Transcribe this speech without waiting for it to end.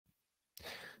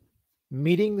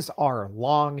Meetings are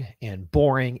long and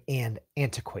boring and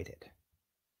antiquated.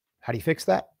 How do you fix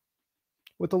that?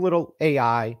 With a little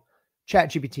AI,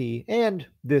 ChatGPT, and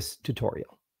this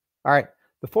tutorial. All right,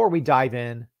 before we dive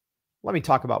in, let me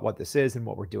talk about what this is and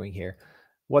what we're doing here.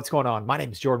 What's going on? My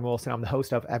name is Jordan Wilson. I'm the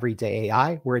host of Everyday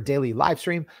AI. We're a daily live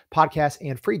stream, podcast,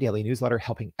 and free daily newsletter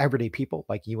helping everyday people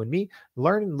like you and me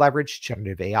learn and leverage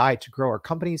generative AI to grow our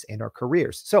companies and our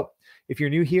careers. So if you're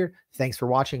new here, thanks for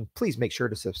watching. Please make sure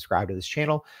to subscribe to this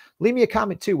channel. Leave me a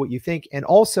comment too, what you think. And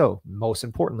also, most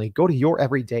importantly, go to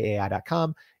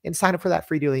youreverydayai.com and sign up for that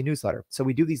free daily newsletter. So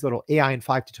we do these little AI in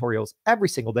 5 tutorials every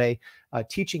single day,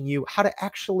 teaching you how to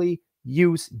actually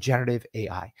use generative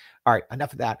AI. All right,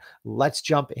 enough of that. Let's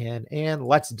jump in and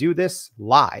let's do this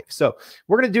live. So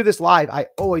we're going to do this live. I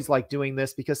always like doing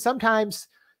this because sometimes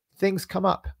things come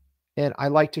up and I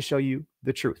like to show you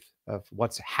the truth of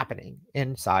what's happening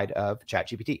inside of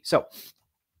ChatGPT. So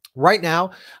right now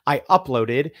I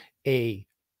uploaded a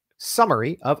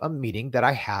summary of a meeting that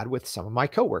I had with some of my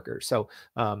coworkers. So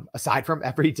aside from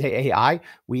Everyday AI,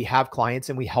 we have clients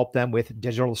and we help them with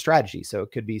digital strategy. So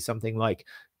it could be something like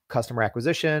customer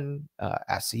acquisition,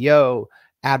 SEO,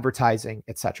 advertising,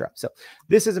 etc. So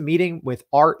this is a meeting with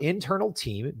our internal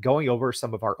team going over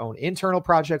some of our own internal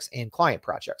projects and client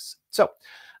projects. So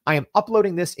I am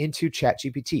uploading this into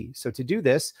ChatGPT. So to do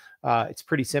this, it's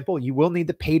pretty simple. You will need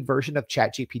the paid version of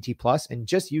ChatGPT Plus and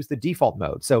just use the default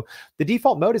mode. So the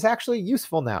default mode is actually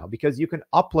useful now because you can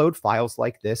upload files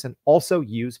like this and also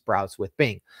use Browse with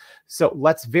Bing. So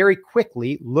let's very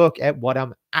quickly look at what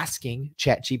I'm asking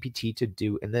ChatGPT to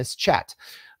do in this chat.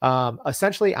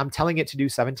 Essentially, I'm telling it to do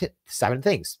seven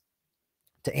things: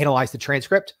 to analyze the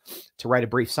transcript, to write a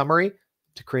brief summary,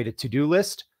 to create a to-do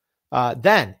list.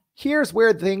 Then here's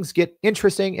where things get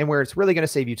interesting and where it's really going to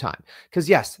save you time. Because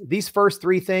yes, these first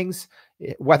 3 things,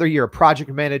 whether you're a project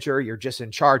manager, you're just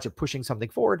in charge of pushing something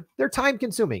forward, they're time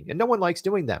consuming and no one likes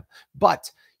doing them.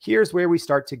 But here's where we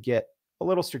start to get a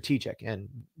little strategic and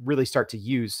really start to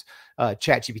use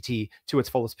ChatGPT to its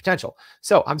fullest potential.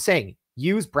 So I'm saying,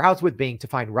 use Browse with Bing to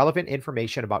find relevant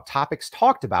information about topics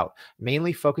talked about,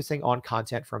 mainly focusing on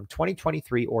content from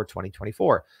 2023 or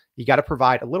 2024. You got to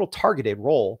provide a little targeted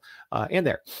role in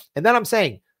there. And then I'm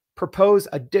saying, propose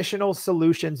additional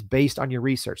solutions based on your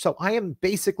research. So I am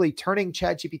basically turning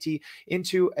ChatGPT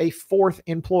into a 4th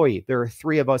employee. There are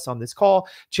 3 of us on this call.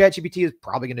 ChatGPT is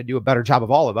probably going to do a better job of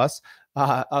all of us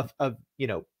of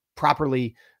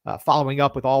properly following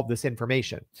up with all of this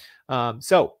information.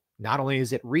 So not only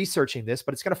is it researching this,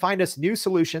 but it's going to find us new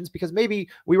solutions because maybe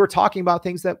we were talking about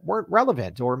things that weren't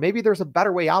relevant, or maybe there's a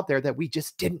better way out there that we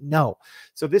just didn't know.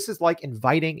 So this is like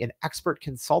inviting an expert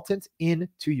consultant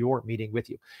into your meeting with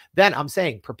you. Then I'm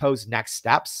saying, propose next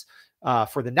steps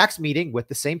for the next meeting with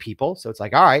the same people. So it's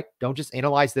like, all right, don't just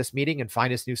analyze this meeting and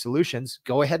find us new solutions.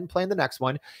 Go ahead and plan the next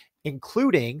one,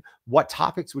 including what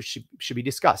topics should be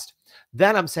discussed.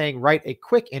 Then I'm saying, write a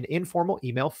quick and informal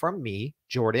email from me,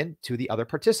 Jordan, to the other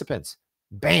participants.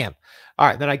 Bam. All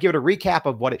right. Then I give it a recap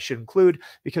of what it should include,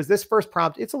 because this first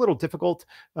prompt, it's a little difficult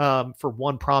for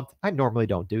one prompt. I normally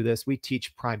don't do this. We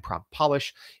teach Prime Prompt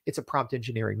Polish. It's a prompt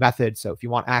engineering method. So if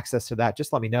you want access to that,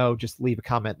 just let me know. Just leave a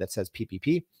comment that says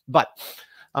PPP. But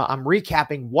I'm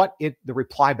recapping what the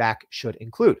reply back should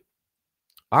include.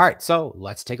 All right, so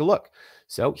let's take a look.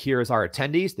 So here's our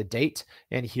attendees, the date,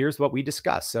 and here's what we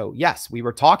discussed. So yes, we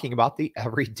were talking about the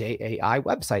Everyday AI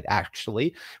website.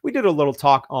 Actually, we did a little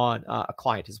talk on a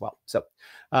client as well. So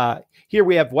here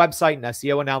we have website and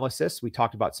SEO analysis. We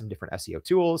talked about some different SEO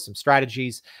tools, some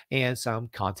strategies, and some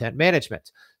content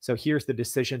management. So here's the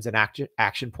decisions and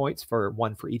action points for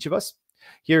one for each of us.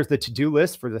 Here's the to-do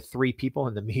list for the 3 people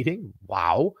in the meeting.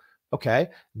 Wow. Okay,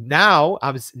 now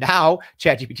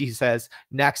ChatGPT says,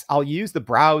 next, I'll use the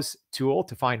browse tool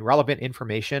to find relevant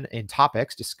information in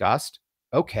topics discussed.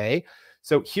 Okay,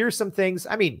 so here's some things.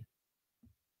 I mean,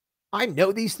 I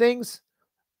know these things,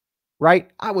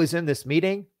 right? I was in this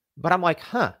meeting, but I'm like,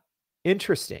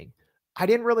 interesting. I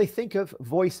didn't really think of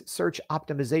voice search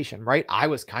optimization, right? I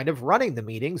was kind of running the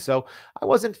meeting, so I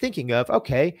wasn't thinking of,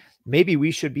 okay, maybe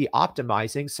we should be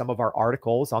optimizing some of our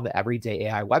articles on the Everyday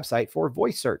AI website for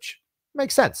voice search.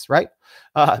 Makes sense, right?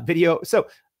 Video. So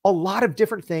a lot of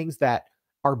different things that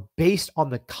are based on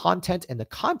the content and the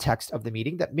context of the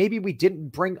meeting that maybe we didn't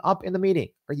bring up in the meeting.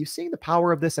 Are you seeing the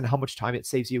power of this and how much time it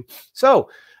saves you? So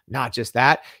not just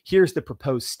that, here's the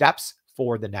proposed steps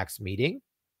for the next meeting.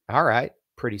 All right,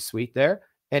 pretty sweet there.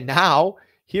 And now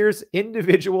here's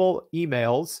individual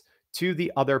emails to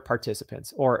the other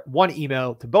participants, or one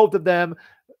email to both of them,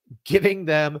 giving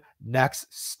them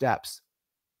next steps.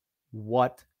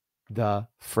 What the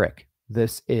frick?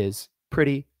 This is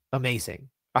pretty amazing.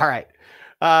 All right.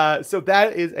 So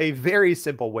that is a very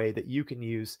simple way that you can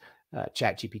use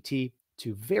ChatGPT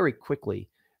to very quickly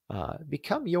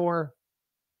become your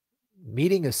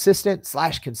meeting assistant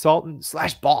slash consultant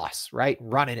slash boss, right?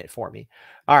 Running it for me.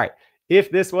 All right. If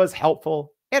this was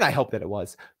helpful, and I hope that it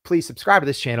was, please subscribe to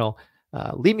this channel.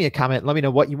 Leave me a comment. Let me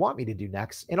know what you want me to do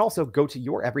next. And also go to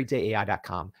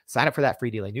youreverydayai.com. Sign up for that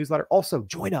free daily newsletter. Also,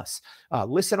 join us.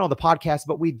 Listen on the podcast,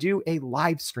 but we do a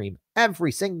live stream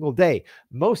every single day.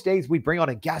 Most days we bring on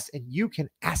a guest and you can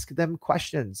ask them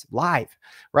questions live,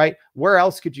 right? Where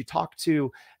else could you talk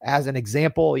to, as an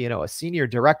example, a senior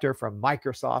director from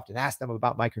Microsoft and ask them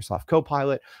about Microsoft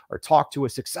Copilot, or talk to a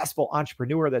successful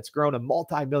entrepreneur that's grown a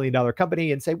multi-million-dollar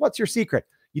company and say, what's your secret?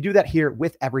 You do that here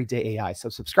with Everyday AI. So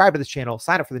subscribe to this channel,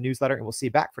 sign up for the newsletter, and we'll see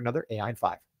you back for another AI in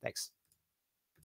 5. Thanks.